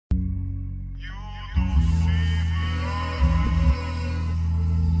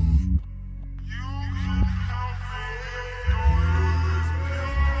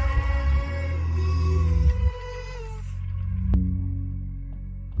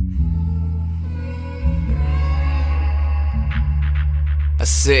I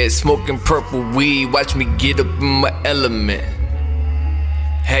said smoking purple weed, watch me get up in my element.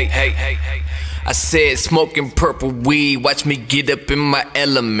 Hey, hey, hey, hey. I said smoking purple weed, watch me get up in my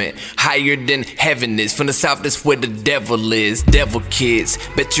element. Higher than heaven is, from the south that's where the devil is. Devil kids,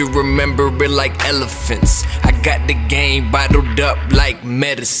 bet you remember it like elephants. I got the game bottled up like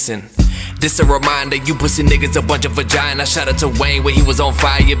medicine. This a reminder, you pussy niggas a bunch of vagina. Shout out to Wayne where he was on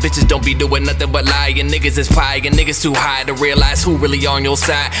fire. Bitches don't be doing nothing but lying. Niggas is fire, niggas too high to realize who really on your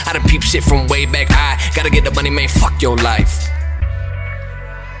side. I done peep shit from way back high. Gotta get the money, man, fuck your life.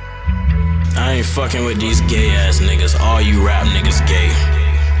 I ain't fucking with these gay ass niggas. All you rap niggas gay.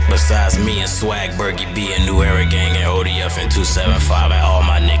 Besides me and Swag, Bergie B and New Era Gang and ODF and 275 and all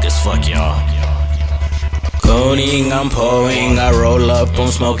my niggas, fuck y'all. Coding, I'm pouring, I roll up, I'm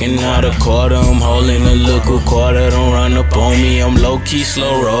smoking out a quarter, I'm holding a little quarter, don't run up on me, I'm low-key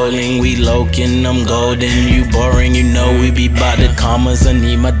slow rolling, we low-kin, I'm golden, you boring, you know we be bout the commas, I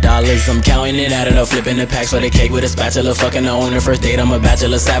need my dollars, I'm counting it, adding up, flipping the packs for the cake with a spatula, fucking her on the first date, I'm a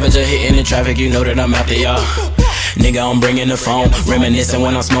bachelor, savager, hitting the traffic, you know that I'm after y'all. Nigga, I'm bringing the phone, reminiscing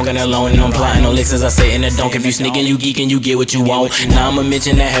when I'm smoking alone, and I'm plotting on licks as I say in the donk. If you sneaking, you geeking, you get what you want. Now I'ma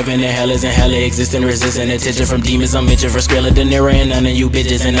mention that heaven and hell isn't hella existing, resisting attention from demons. I'm itching for Skrilla, De Niro, and none of you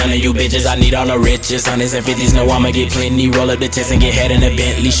bitches, and none of you bitches. I need all the riches, hundreds and fifties, know I'ma get plenty. Roll up the test and get head in a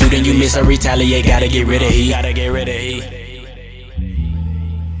Bentley. Shooting, you miss or retaliate, gotta get rid of he.